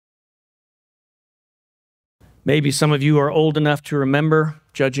Maybe some of you are old enough to remember,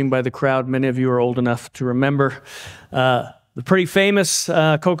 judging by the crowd, many of you are old enough to remember the pretty famous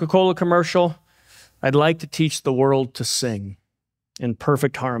Coca-Cola commercial, "I'd like to teach the world to sing in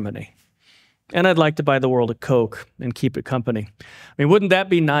perfect harmony. And I'd like to buy the world a Coke and keep it company." I mean, wouldn't that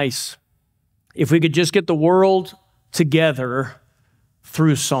be nice if we could just get the world together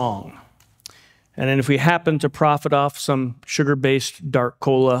through song? And then if we happen to profit off some sugar-based dark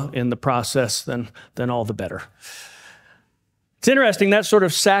cola in the process, then all the better. It's interesting, that sort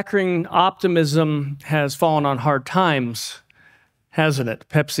of saccharine optimism has fallen on hard times, hasn't it?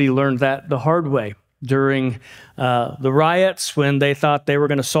 Pepsi learned that the hard way during the riots when they thought they were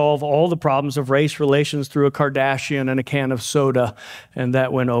going to solve all the problems of race relations through a Kardashian and a can of soda, and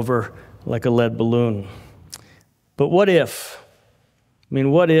that went over like a lead balloon. But what if? I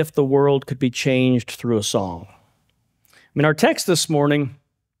mean, what if the world could be changed through a song? I mean, our text this morning,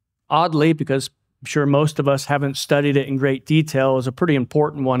 oddly, because I'm sure most of us haven't studied it in great detail, is a pretty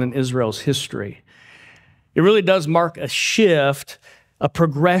important one in Israel's history. It really does mark a shift, a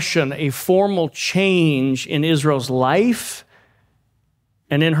progression, a formal change in Israel's life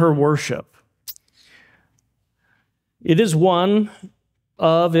and in her worship. It is one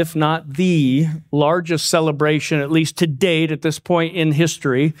of, if not the largest celebration, at least to date at this point in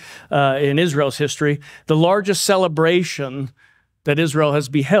history, in Israel's history, the largest celebration that Israel has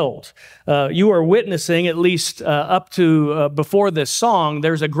beheld. You are witnessing, at least up to before this song,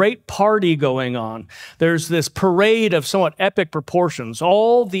 there's a great party going on. There's this parade of somewhat epic proportions.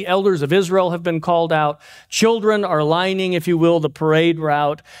 All the elders of Israel have been called out. Children are lining, if you will, the parade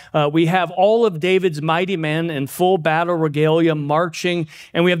route. We have all of David's mighty men in full battle regalia marching,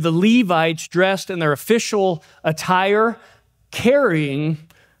 and we have the Levites dressed in their official attire, carrying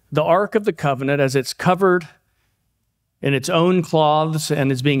the Ark of the Covenant as it's covered in its own cloths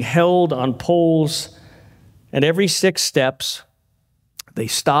and is being held on poles. And every 6 steps, they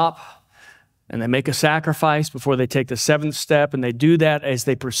stop and they make a sacrifice before they take the 7th step, and they do that as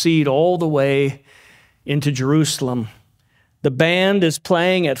they proceed all the way into Jerusalem. The band is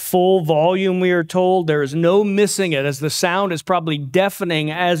playing at full volume, we are told. There is no missing it, as the sound is probably deafening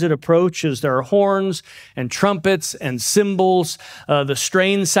as it approaches. There are horns and trumpets and cymbals, the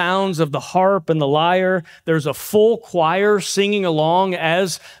strained sounds of the harp and the lyre. There's a full choir singing along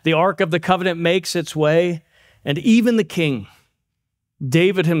as the Ark of the Covenant makes its way. And even the king,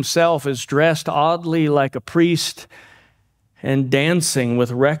 David himself, is dressed oddly like a priest and dancing with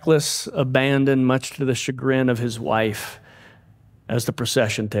reckless abandon, much to the chagrin of his wife, as the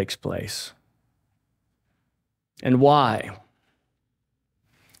procession takes place. And why?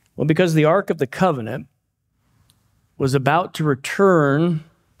 Well, because the Ark of the Covenant was about to return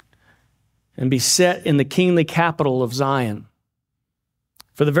and be set in the kingly capital of Zion.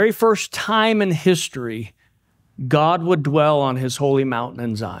 For the very first time in history, God would dwell on his holy mountain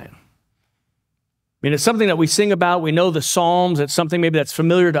in Zion. I mean, it's something that we sing about. We know the Psalms. It's something maybe that's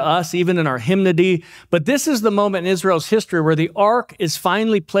familiar to us, even in our hymnody. But this is the moment in Israel's history where the ark is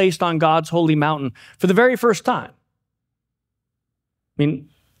finally placed on God's holy mountain for the very first time. I mean,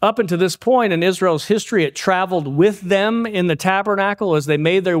 up until this point in Israel's history, it traveled with them in the tabernacle as they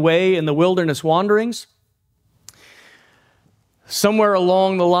made their way in the wilderness wanderings. Somewhere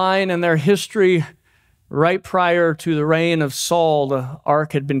along the line in their history, right prior to the reign of Saul, the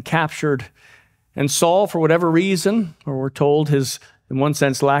ark had been captured. And Saul, for whatever reason, or we're told his, in one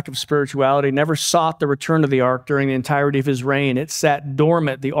sense, lack of spirituality, never sought the return of the ark during the entirety of his reign. It sat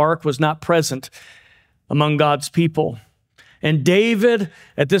dormant. The ark was not present among God's people. And David,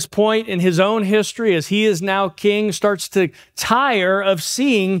 at this point in his own history, as he is now king, starts to tire of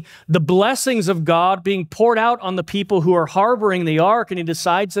seeing the blessings of God being poured out on the people who are harboring the ark, and he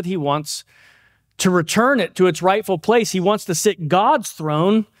decides that he wants to return it to its rightful place. He wants to sit God's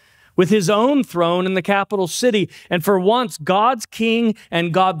throne with his own throne in the capital city. And for once, God's king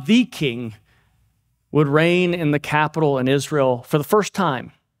and God the king would reign in the capital in Israel for the first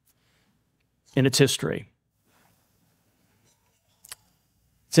time in its history.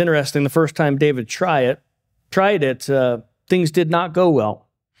 It's interesting, the first time David tried it, things did not go well.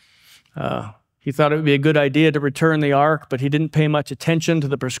 He thought it would be a good idea to return the ark, but he didn't pay much attention to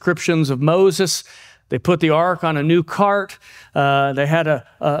the prescriptions of Moses. They put the ark on a new cart. They had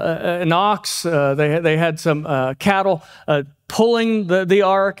an ox. They had some cattle pulling the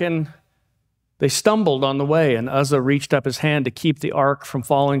ark, and they stumbled on the way. And Uzzah reached up his hand to keep the ark from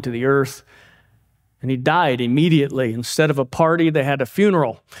falling to the earth, and he died immediately. Instead of a party, they had a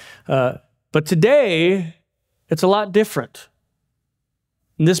funeral. But today, it's a lot different.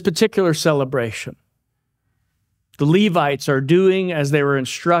 In this particular celebration, the Levites are doing as they were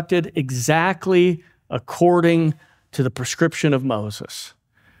instructed exactly according to the prescription of Moses.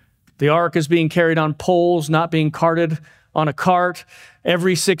 The ark is being carried on poles, not being carted on a cart.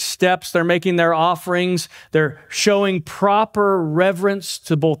 Every 6 steps, they're making their offerings. They're showing proper reverence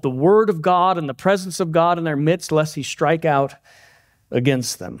to both the word of God and the presence of God in their midst, lest he strike out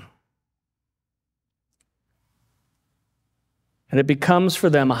against them. And it becomes for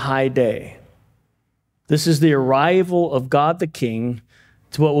them a high day. This is the arrival of God the King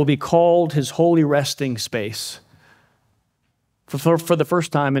to what will be called his holy resting space for the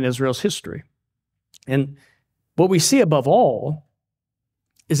first time in Israel's history. And what we see above all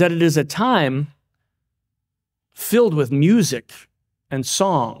is that it is a time filled with music and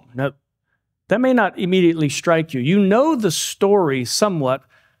song. Now, that may not immediately strike you. You know the story somewhat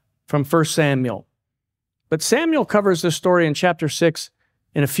from 1 Samuel. But Samuel covers this story in chapter 6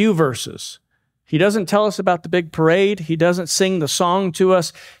 in a few verses. He doesn't tell us about the big parade. He doesn't sing the song to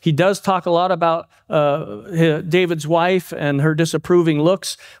us. He does talk a lot about David's wife and her disapproving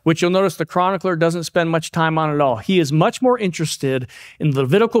looks, which you'll notice the chronicler doesn't spend much time on at all. He is much more interested in the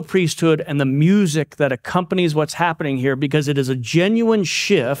Levitical priesthood and the music that accompanies what's happening here, because it is a genuine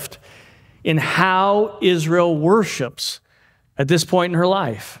shift in how Israel worships at this point in her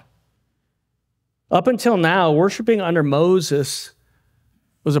life. Up until now, worshiping under Moses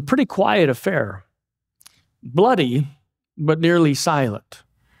was a pretty quiet affair. Bloody, but nearly silent.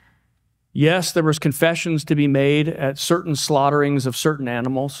 Yes, there was confessions to be made at certain slaughterings of certain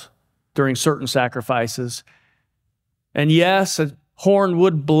animals during certain sacrifices. And yes, a horn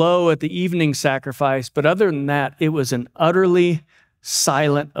would blow at the evening sacrifice, but other than that, it was an utterly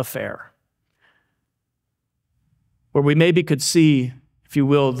silent affair, where we maybe could see, if you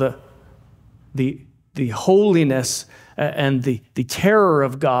will, the holiness and the terror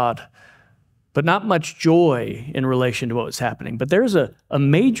of God, but not much joy in relation to what was happening. But there's a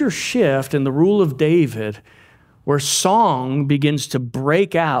major shift in the rule of David where song begins to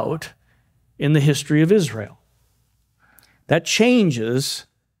break out in the history of Israel. That changes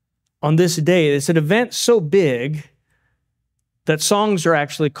on this day. It's an event so big that songs are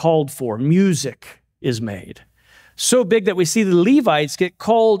actually called for. Music is made. So big that we see the Levites get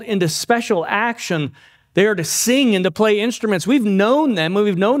called into special action. They are to sing and to play instruments. We've known them.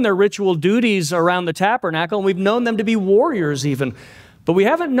 We've known their ritual duties around the tabernacle, and we've known them to be warriors even. But we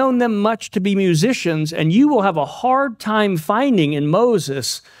haven't known them much to be musicians, and you will have a hard time finding in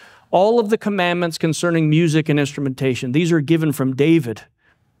Moses all of the commandments concerning music and instrumentation. These are given from David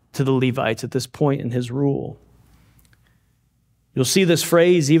to the Levites at this point in his rule. You'll see this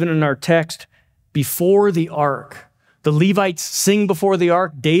phrase even in our text, before the ark. The Levites sing before the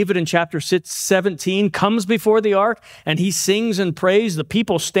ark. David in chapter 17 comes before the ark and he sings and prays. The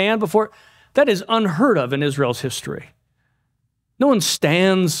people stand before. That is unheard of in Israel's history. No one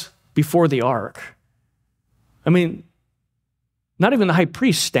stands before the ark. I mean, not even the high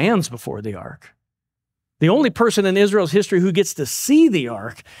priest stands before the ark. The only person in Israel's history who gets to see the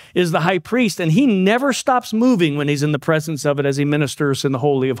ark is the high priest, and he never stops moving when he's in the presence of it as he ministers in the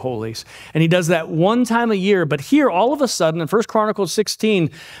Holy of Holies. And he does that one time a year. But here, all of a sudden, in 1 Chronicles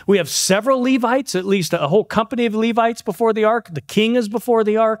 16, we have several Levites, at least a whole company of Levites before the ark. The king is before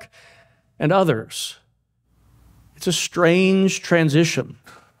the ark, and others. It's a strange transition,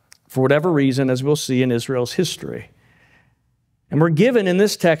 for whatever reason, as we'll see in Israel's history. And we're given in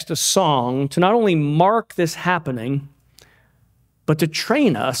this text a song to not only mark this happening, but to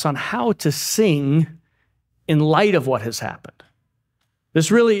train us on how to sing in light of what has happened.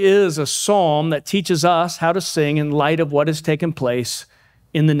 This really is a psalm that teaches us how to sing in light of what has taken place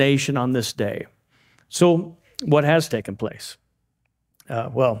in the nation on this day. So what has taken place?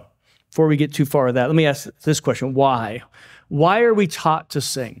 Well, before we get too far with that, let me ask this question. Why? Why are we taught to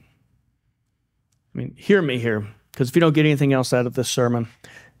sing? I mean, hear me here. Because if you don't get anything else out of this sermon,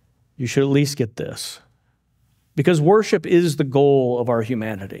 you should at least get this. Because worship is the goal of our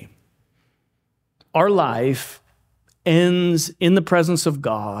humanity. Our life ends in the presence of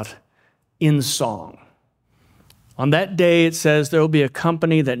God in song. On that day, it says there will be a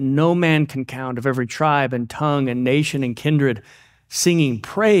company that no man can count of every tribe and tongue and nation and kindred, singing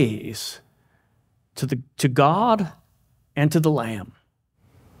praise to God and to the Lamb.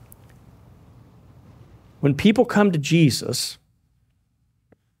 When people come to Jesus,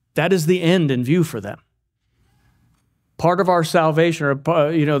 that is the end in view for them. Part of our salvation, or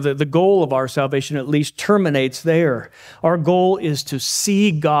the goal of our salvation at least, terminates there. Our goal is to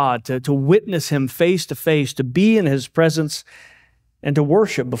see God, to witness him face to face, to be in his presence, and to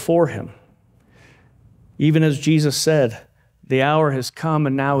worship before him. Even as Jesus said, the hour has come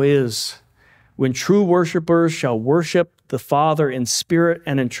and now is, when true worshipers shall worship the Father in spirit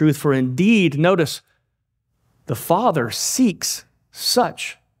and in truth. For indeed, notice, the Father seeks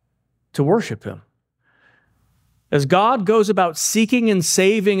such to worship him. As God goes about seeking and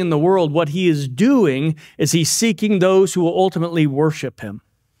saving in the world, what he is doing is he's seeking those who will ultimately worship him.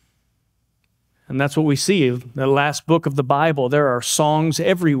 And that's what we see in the last book of the Bible. There are songs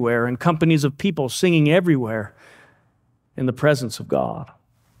everywhere and companies of people singing everywhere in the presence of God.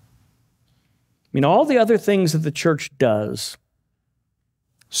 I mean, all the other things that the church does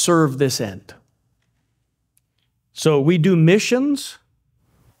serve this end. So we do missions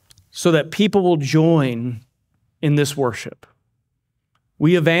so that people will join in this worship.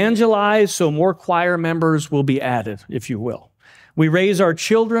 We evangelize so more choir members will be added, if you will. We raise our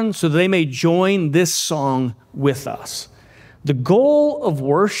children so they may join this song with us. The goal of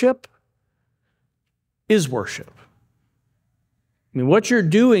worship is worship. I mean, what you're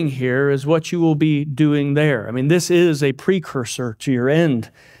doing here is what you will be doing there. I mean, this is a precursor to your end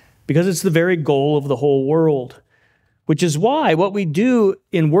because it's the very goal of the whole world, which is why what we do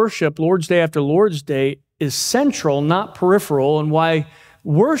in worship, Lord's Day after Lord's Day, is central, not peripheral, and why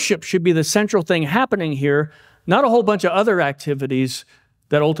worship should be the central thing happening here, not a whole bunch of other activities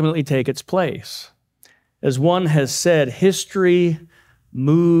that ultimately take its place. As one has said, history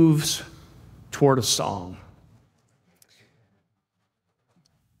moves toward a song.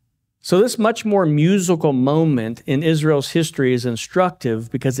 So this much more musical moment in Israel's history is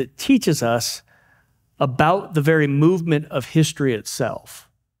instructive because it teaches us about the very movement of history itself.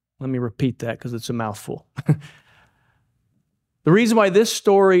 Let me repeat that because it's a mouthful. The reason why this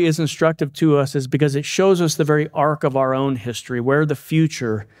story is instructive to us is because it shows us the very arc of our own history, where the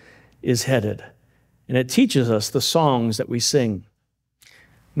future is headed. And it teaches us the songs that we sing. I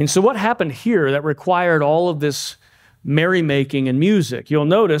mean, so what happened here that required all of this merrymaking and music? You'll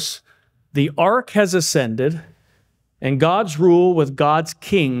notice the ark has ascended, and God's rule with God's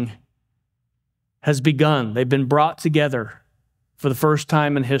king has begun. They've been brought together for the first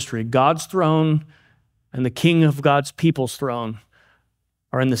time in history. God's throne and the king of God's people's throne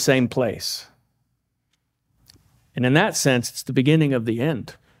are in the same place. And in that sense, it's the beginning of the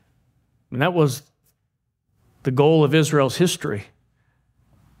end. And that was the goal of Israel's history,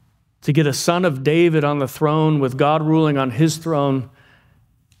 to get a son of David on the throne with God ruling on his throne,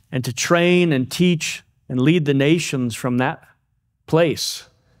 and to train and teach and lead the nations from that place.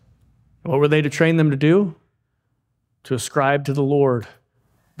 What were they to train them to do? To ascribe to the Lord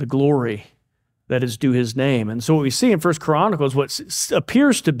the glory that is due his name. And so what we see in 1 Chronicles, what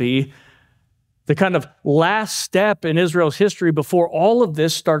appears to be the kind of last step in Israel's history before all of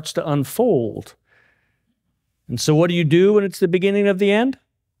this starts to unfold. And so what do you do when it's the beginning of the end?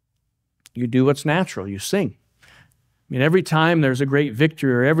 You do what's natural. You sing. I mean, every time there's a great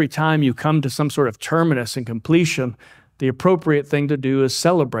victory, or every time you come to some sort of terminus and completion, the appropriate thing to do is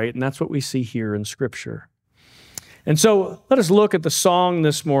celebrate, and that's what we see here in Scripture. And so let us look at the song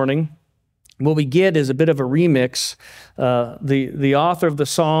this morning. What we get is a bit of a remix. The author of the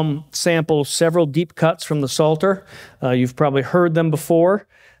psalm samples several deep cuts from the Psalter. You've probably heard them before.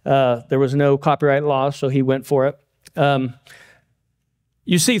 There was no copyright law, so he went for it.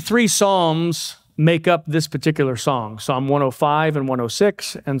 You see 3 psalms make up this particular song, Psalm 105 and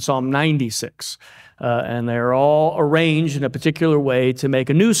 106 and Psalm 96. And they're all arranged in a particular way to make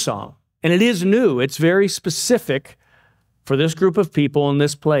a new song. And it is new. It's very specific for this group of people in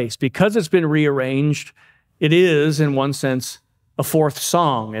this place. Because it's been rearranged, it is, in one sense, a 4th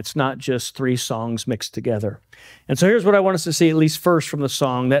song. It's not just 3 songs mixed together. And so here's what I want us to see, at least first from the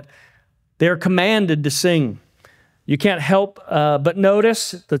song, that they're commanded to sing. You can't help but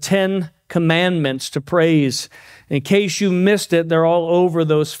notice the 10 commandments to praise. In case you missed it, they're all over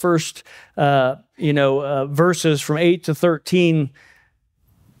those first verses from 8 to 13.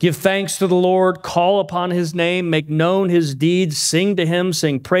 Give thanks to the Lord, call upon his name, make known his deeds, sing to him,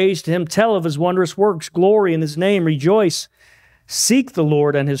 sing praise to him, tell of his wondrous works, glory in his name, rejoice. Seek the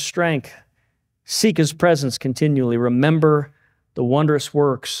Lord and his strength. Seek his presence continually. Remember the wondrous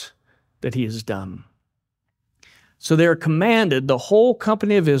works that he has done. So they're commanded, the whole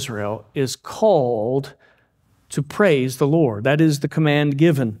company of Israel is called to praise the Lord. That is the command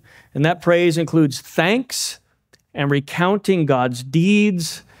given. And that praise includes thanks and recounting God's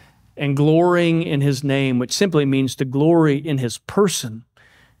deeds and glorying in his name, which simply means to glory in his person,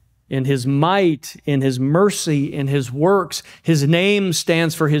 in his might, in his mercy, in his works. His name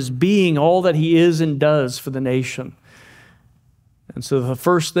stands for his being, all that he is and does for the nation. And so the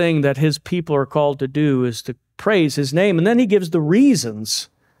first thing that his people are called to do is to praise his name. And then he gives the reasons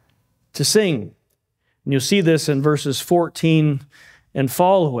to sing. And you'll see this in verses 14 and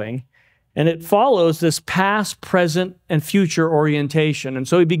following. And it follows this past, present, and future orientation. And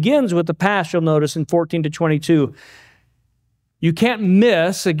so he begins with the past, you'll notice in 14 to 22. You can't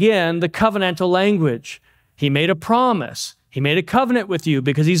miss, again, the covenantal language. He made a promise. He made a covenant with you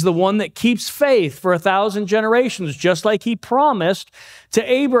because he's the one that keeps faith for 1,000 generations, just like he promised to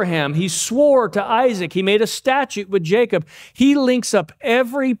Abraham. He swore to Isaac. He made a statute with Jacob. He links up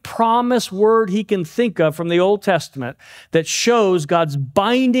every promise word he can think of from the Old Testament that shows God's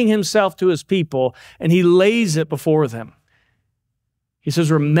binding himself to his people, and he lays it before them. He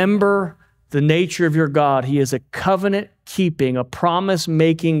says, remember the nature of your God. He is a covenant-keeping, a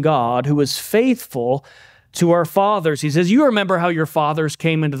promise-making God who is faithful to our fathers. He says, you remember how your fathers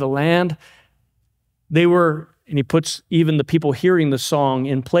came into the land? They were, and he puts even the people hearing the song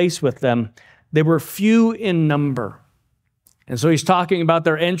in place with them, they were few in number. And so he's talking about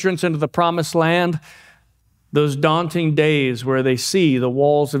their entrance into the promised land, those daunting days where they see the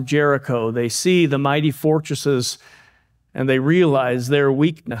walls of Jericho, they see the mighty fortresses, and they realize their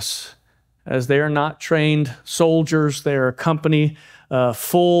weakness as they are not trained soldiers. They are a company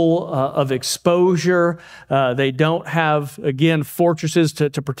full of exposure. They don't have, again, fortresses to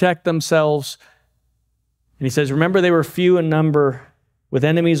protect themselves. And he says, remember, they were few in number with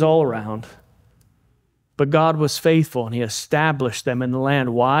enemies all around. But God was faithful, and he established them in the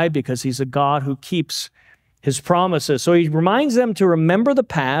land. Why? Because he's a God who keeps his promises. So he reminds them to remember the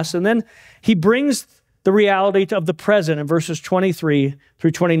past, and then he brings the reality of the present in verses 23 through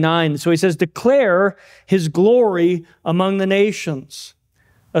 29. So he says, declare his glory among the nations.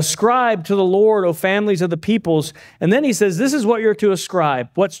 Ascribe to the Lord, O families of the peoples. And then he says, this is what you're to ascribe.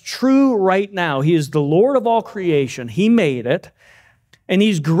 What's true right now. He is the Lord of all creation. He made it. And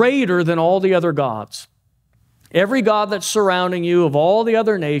he's greater than all the other gods. Every god that's surrounding you of all the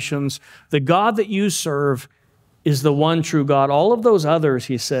other nations, the God that you serve is the one true God. All of those others,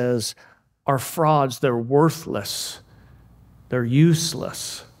 he says, are frauds. They're worthless. They're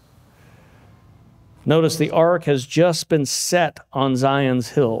useless. Notice the ark has just been set on Zion's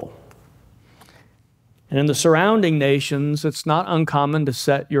hill. And in the surrounding nations, it's not uncommon to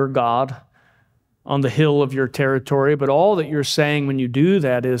set your God on the hill of your territory, but all that you're saying when you do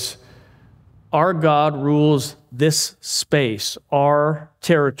that is, our God rules this space, our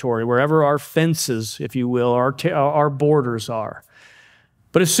territory, wherever our fences, if you will, our borders are.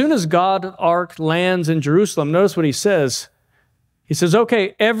 But as soon as God's ark lands in Jerusalem, notice what he says. He says,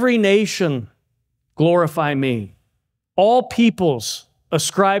 okay, every nation glorify me. All peoples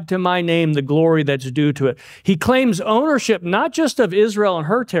ascribe to my name the glory that's due to it. He claims ownership not just of Israel and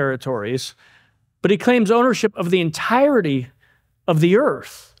her territories, but he claims ownership of the entirety of the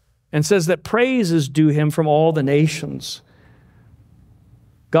earth and says that praise is due him from all the nations.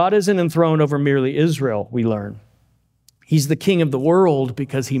 God isn't enthroned over merely Israel, we learn. He's the king of the world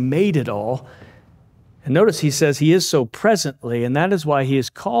because he made it all. And notice he says he is so presently, and that is why he is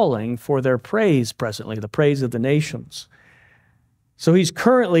calling for their praise presently, the praise of the nations. So he's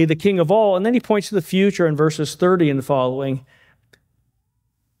currently the king of all, and then he points to the future in verses 30 and following.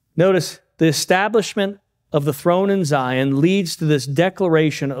 Notice the establishment of the throne in Zion leads to this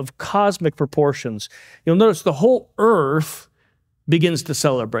declaration of cosmic proportions. You'll notice the whole earth begins to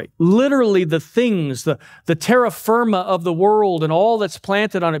celebrate. Literally the things, the terra firma of the world and all that's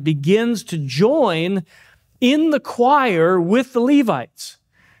planted on it begins to join in the choir with the Levites.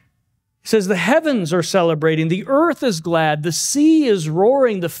 He says the heavens are celebrating, the earth is glad, the sea is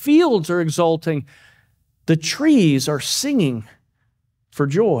roaring, the fields are exulting, the trees are singing for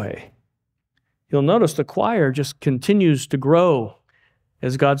joy. You'll notice the choir just continues to grow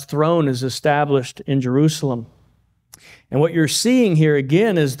as God's throne is established in Jerusalem. And what you're seeing here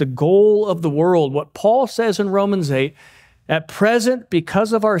again is the goal of the world. What Paul says in Romans 8, at present,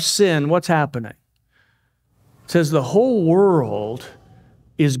 because of our sin, what's happening? It says the whole world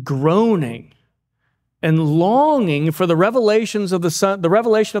is groaning and longing for the revelations of the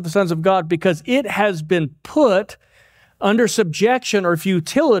revelation of the sons of God, because it has been put under subjection or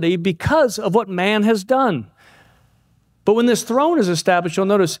futility because of what man has done. But when this throne is established, you'll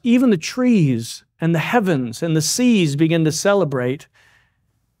notice even the trees and the heavens and the seas begin to celebrate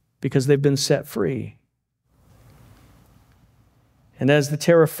because they've been set free. And as the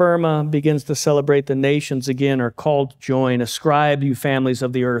terra firma begins to celebrate, the nations again are called to join. Ascribe, you families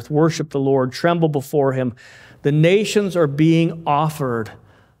of the earth. Worship the Lord. Tremble before him. The nations are being offered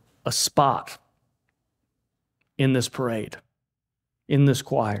a spot in this parade, in this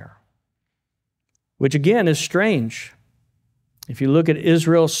choir, which again is strange. If you look at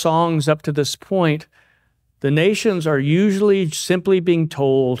Israel's songs up to this point, the nations are usually simply being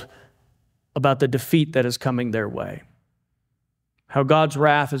told about the defeat that is coming their way. how God's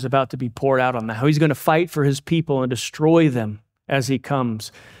wrath is about to be poured out on them, how he's going to fight for his people and destroy them as he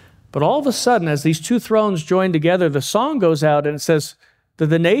comes. But all of a sudden, as these two thrones join together, the song goes out and it says that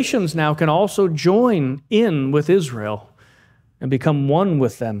the nations now can also join in with Israel and become one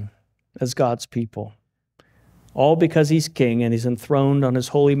with them as God's people. All because he's king and he's enthroned on his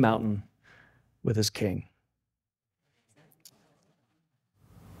holy mountain with his king.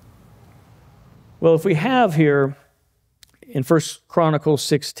 Well, if we have here in 1 Chronicles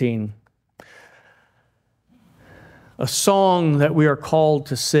 16, a song that we are called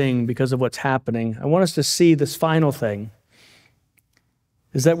to sing because of what's happening, I want us to see this final thing,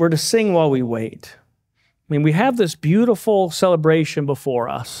 is that we're to sing while we wait. I mean, we have this beautiful celebration before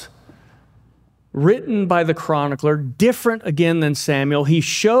us, written by the chronicler, different again than Samuel. He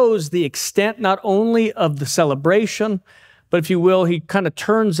shows the extent not only of the celebration, but if you will, he kind of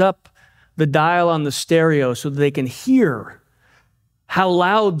turns up the dial on the stereo so that they can hear how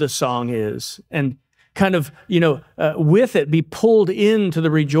loud the song is and kind of, with it be pulled into the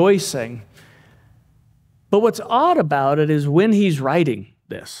rejoicing. But what's odd about it is when he's writing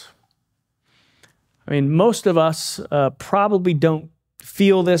this. I mean, most of us probably don't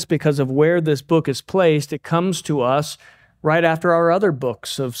feel this because of where this book is placed. It comes to us right after our other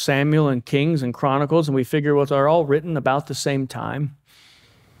books of Samuel and Kings and Chronicles, and we figure, well, they're all written about the same time.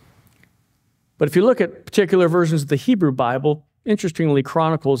 But if you look at particular versions of the Hebrew Bible, interestingly,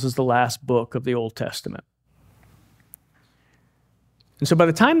 Chronicles is the last book of the Old Testament. And so by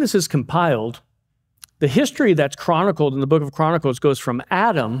the time this is compiled, the history that's chronicled in the book of Chronicles goes from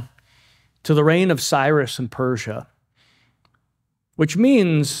Adam to the reign of Cyrus and Persia, which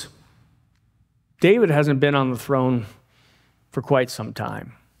means David hasn't been on the throne for quite some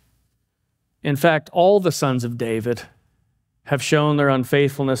time. In fact, all the sons of David have shown their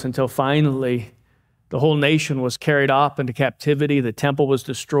unfaithfulness until finally the whole nation was carried off into captivity. The temple was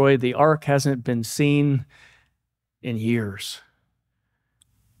destroyed. The ark hasn't been seen in years.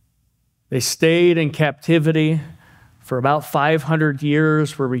 They stayed in captivity for about 500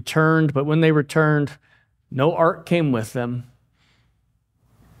 years, were returned, but when they returned, no ark came with them,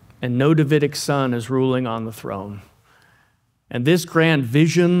 and no Davidic son is ruling on the throne. And this grand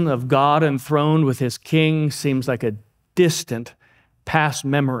vision of God enthroned with his king seems like a distant past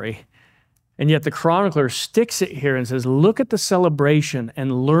memory. And yet the chronicler sticks it here and says, look at the celebration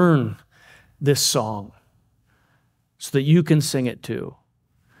and learn this song so that you can sing it too.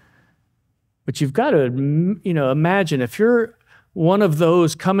 But you've got to, imagine if you're one of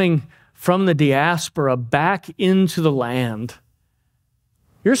those coming from the diaspora back into the land,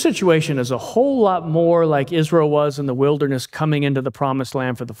 your situation is a whole lot more like Israel was in the wilderness coming into the promised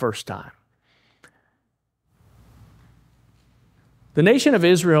land for the first time. The nation of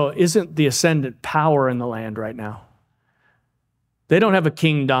Israel isn't the ascendant power in the land right now. They don't have a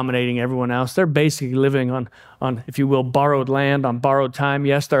king dominating everyone else. They're basically living on, if you will, borrowed land, on borrowed time.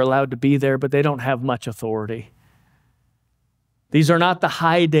 Yes, they're allowed to be there, but they don't have much authority. These are not the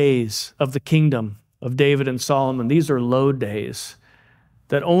high days of the kingdom of David and Solomon. These are low days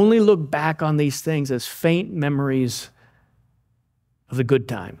that only look back on these things as faint memories of the good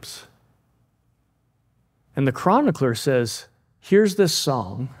times. And the chronicler says, here's this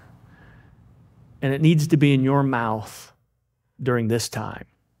song, and it needs to be in your mouth during this time.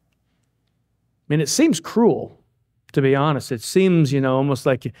 I mean, it seems cruel, to be honest. It seems, almost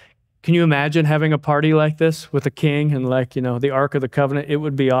like, can you imagine having a party like this with a king and the Ark of the Covenant? It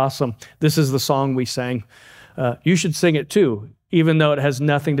would be awesome. This is the song we sang. You should sing it too, even though it has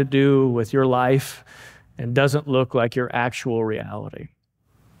nothing to do with your life and doesn't look like your actual reality.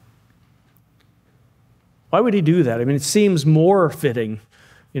 Why would he do that? I mean, it seems more fitting.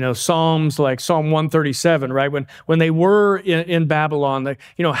 Psalms like Psalm 137, right? When they were in Babylon,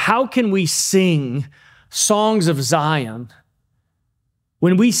 how can we sing songs of Zion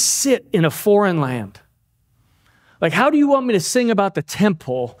when we sit in a foreign land? Like, how do you want me to sing about the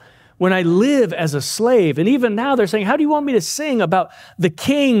temple when I live as a slave? And even now they're saying, how do you want me to sing about the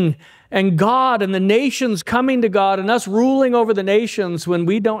king and God and the nations coming to God and us ruling over the nations when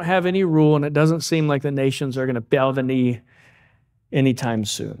we don't have any rule and it doesn't seem like the nations are going to bow the knee anytime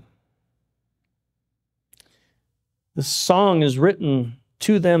soon? This song is written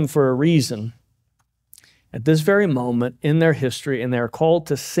to them for a reason at this very moment in their history, and they're called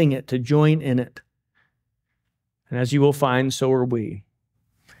to sing it, to join in it. And as you will find, so are we.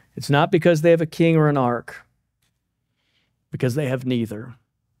 It's not because they have a king or an ark, because they have neither.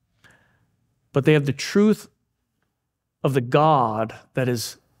 But they have the truth of the God that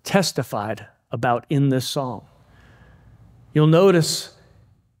is testified about in this song. You'll notice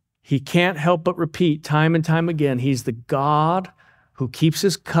he can't help but repeat time and time again, he's the God who keeps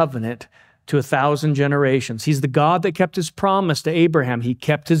his covenant to 1,000 generations. He's the God that kept his promise to Abraham. He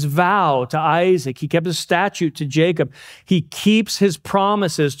kept his vow to Isaac. He kept his statute to Jacob. He keeps his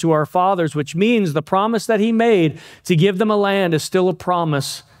promises to our fathers, which means the promise that he made to give them a land is still a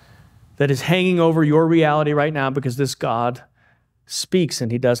promise that is hanging over your reality right now, because this God speaks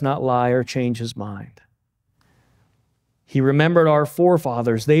and he does not lie or change his mind. He remembered our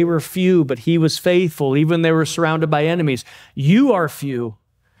forefathers. They were few, but he was faithful, even when they were surrounded by enemies. You are few,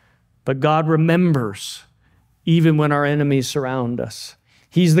 but God remembers even when our enemies surround us.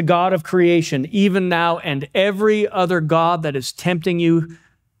 He's the God of creation, even now, and every other God that is tempting you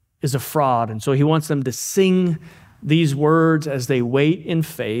is a fraud. And so he wants them to sing these words as they wait in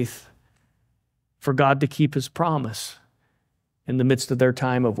faith for God to keep his promise in the midst of their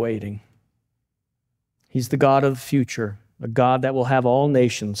time of waiting. He's the God of the future, a God that will have all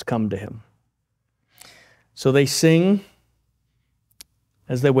nations come to him. So they sing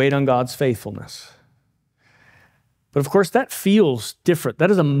as they wait on God's faithfulness. But of course, that feels different.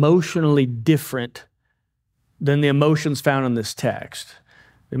 That is emotionally different than the emotions found in this text.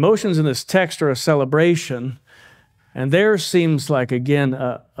 The emotions in this text are a celebration, and theirs seems like, again,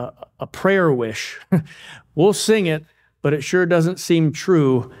 a prayer wish. We'll sing it, but it sure doesn't seem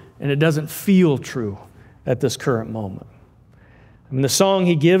true, and it doesn't feel true at this current moment. I mean, the song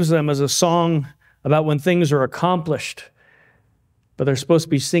he gives them is a song about when things are accomplished, but they're supposed to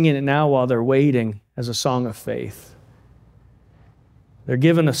be singing it now while they're waiting as a song of faith. They're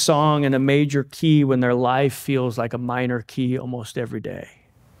given a song in a major key when their life feels like a minor key almost every day.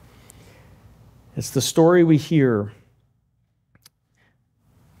 It's the story we hear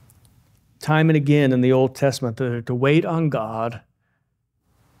time and again in the Old Testament, that to wait on God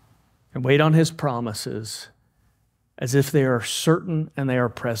and wait on his promises as if they are certain and they are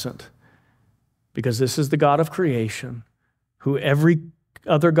present, because this is the God of creation who every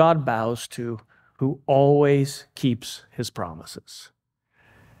other God bows to, who always keeps his promises.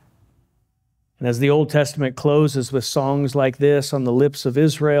 And as the Old Testament closes with songs like this on the lips of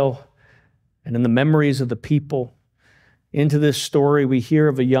Israel and in the memories of the people, into this story we hear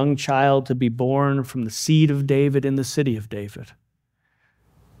of a young child to be born from the seed of David in the city of David.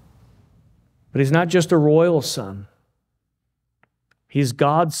 But he's not just a royal son. He's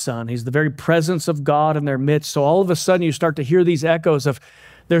God's son. He's the very presence of God in their midst. So all of a sudden you start to hear these echoes of,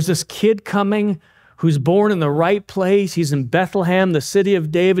 there's this kid coming who's born in the right place. He's in Bethlehem, the city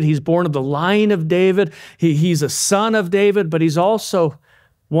of David. He's born of the line of David. He's a son of David, but he's also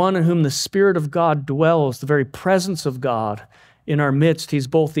one in whom the Spirit of God dwells, the very presence of God in our midst. He's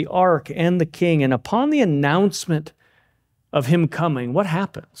both the ark and the king. And upon the announcement of him coming, what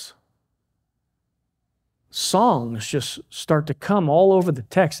happens? Songs just start to come all over the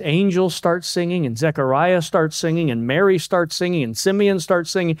text. Angels start singing, and Zechariah starts singing, and Mary starts singing, and Simeon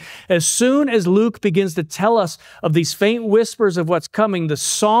starts singing. As soon as Luke begins to tell us of these faint whispers of what's coming, the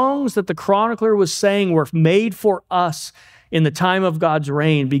songs that the chronicler was saying were made for us in the time of God's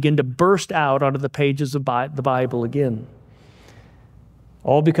reign begin to burst out onto the pages of the Bible again.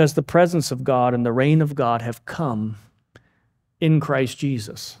 All because the presence of God and the reign of God have come in Christ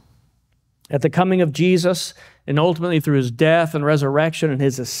Jesus. At the coming of Jesus, and ultimately through his death and resurrection and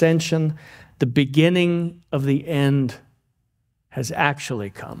his ascension, the beginning of the end has actually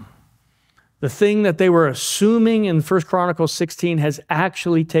come. The thing that they were assuming in 1 Chronicles 16 has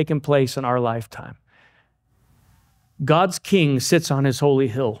actually taken place in our lifetime. God's king sits on his holy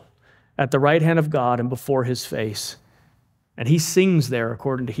hill at the right hand of God and before his face. And he sings there,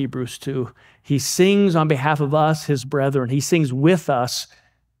 according to Hebrews 2. He sings on behalf of us, his brethren. He sings with us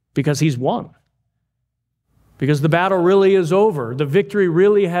because he's won. Because the battle really is over. The victory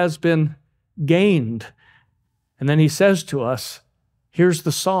really has been gained. And then he says to us, here's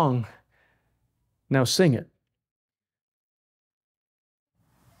the song. Now sing it.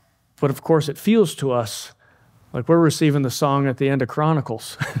 But of course, it feels to us like we're receiving the song at the end of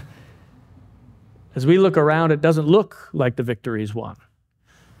Chronicles. As we look around, it doesn't look like the victory's won.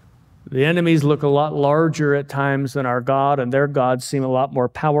 The enemies look a lot larger at times than our God, and their gods seem a lot more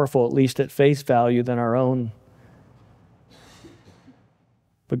powerful, at least at face value, than our own.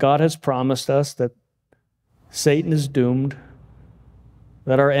 But God has promised us that Satan is doomed,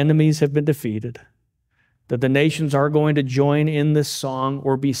 that our enemies have been defeated, that the nations are going to join in this song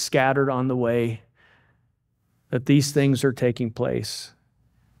or be scattered on the way, that these things are taking place.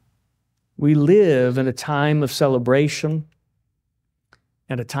 We live in a time of celebration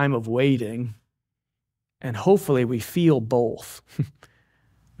and a time of waiting, and hopefully we feel both. I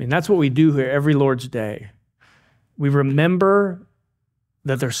mean, that's what we do here every Lord's Day. We remember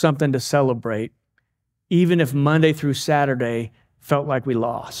that there's something to celebrate, even if Monday through Saturday felt like we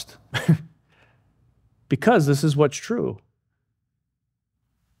lost. Because this is what's true.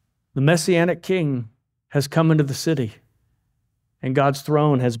 The Messianic King has come into the city, and God's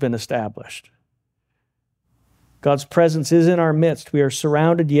throne has been established. God's presence is in our midst. We are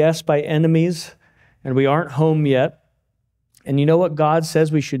surrounded, yes, by enemies, and we aren't home yet. And you know what God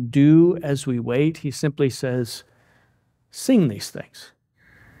says we should do as we wait? He simply says, sing these things.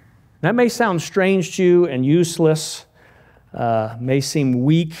 That may sound strange to you and useless, may seem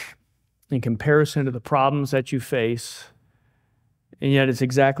weak in comparison to the problems that you face, and yet it's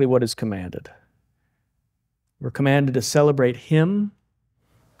exactly what is commanded. We're commanded to celebrate Him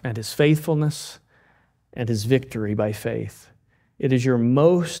and His faithfulness and His victory by faith. It is your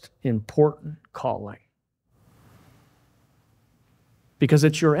most important calling. Because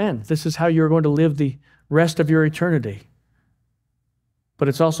it's your end. This is how you're going to live the rest of your eternity. But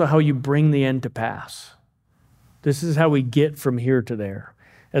it's also how you bring the end to pass. This is how we get from here to there.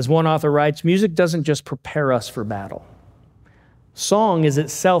 As one author writes, music doesn't just prepare us for battle. Song is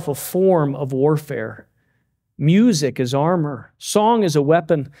itself a form of warfare. Music is armor. Song is a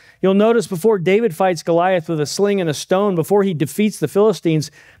weapon. You'll notice before David fights Goliath with a sling and a stone, before he defeats the Philistines,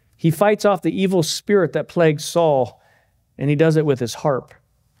 he fights off the evil spirit that plagues Saul, and he does it with his harp.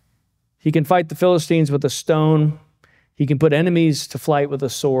 He can fight the Philistines with a stone. He can put enemies to flight with a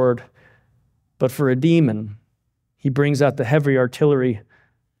sword. But for a demon, he brings out the heavy artillery,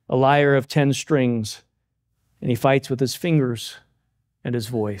 a lyre of 10 strings, and he fights with his fingers and his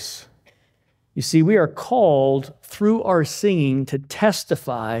voice. You see, we are called through our singing to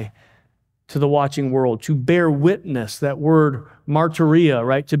testify to the watching world, to bear witness, that word martyria,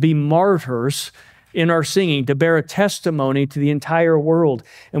 right? To be martyrs in our singing, to bear a testimony to the entire world.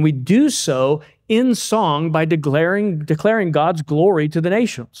 And we do so in song by declaring God's glory to the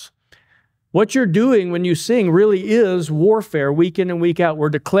nations. What you're doing when you sing really is warfare week in and week out. We're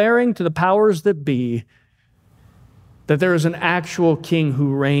declaring to the powers that be that there is an actual king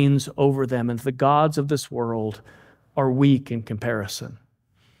who reigns over them, and the gods of this world are weak in comparison.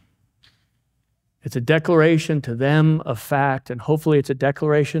 It's a declaration to them of fact, and hopefully it's a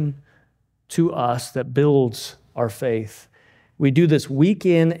declaration to us that builds our faith. We do this week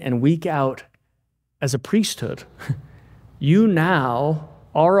in and week out as a priesthood. You now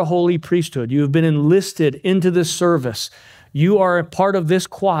are a holy priesthood. You have been enlisted into this service. You are a part of this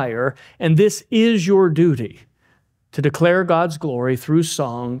choir, and this is your duty, to declare God's glory through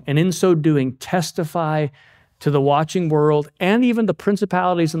song, and in so doing, testify to the watching world and even the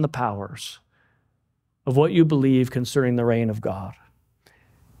principalities and the powers of what you believe concerning the reign of God.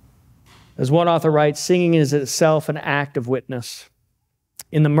 As one author writes, singing is itself an act of witness.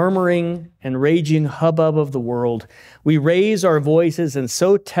 In the murmuring and raging hubbub of the world, we raise our voices and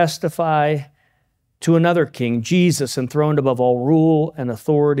so testify to another king, Jesus, enthroned above all rule and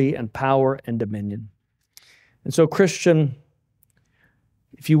authority and power and dominion. And so, Christian,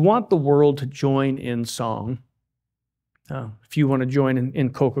 if you want the world to join in song, if you want to join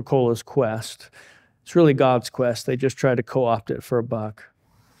in Coca-Cola's quest, it's really God's quest. They just try to co-opt it for a buck.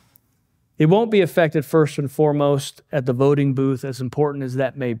 It won't be affected first and foremost at the voting booth, as important as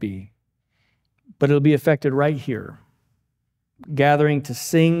that may be, but it'll be affected right here, gathering to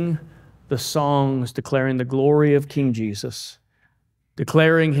sing the songs declaring the glory of King Jesus,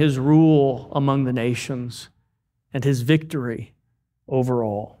 declaring His rule among the nations, and His victory over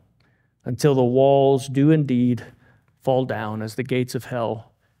all, until the walls do indeed fall down, as the gates of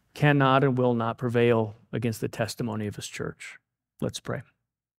hell cannot and will not prevail against the testimony of His church. Let's pray.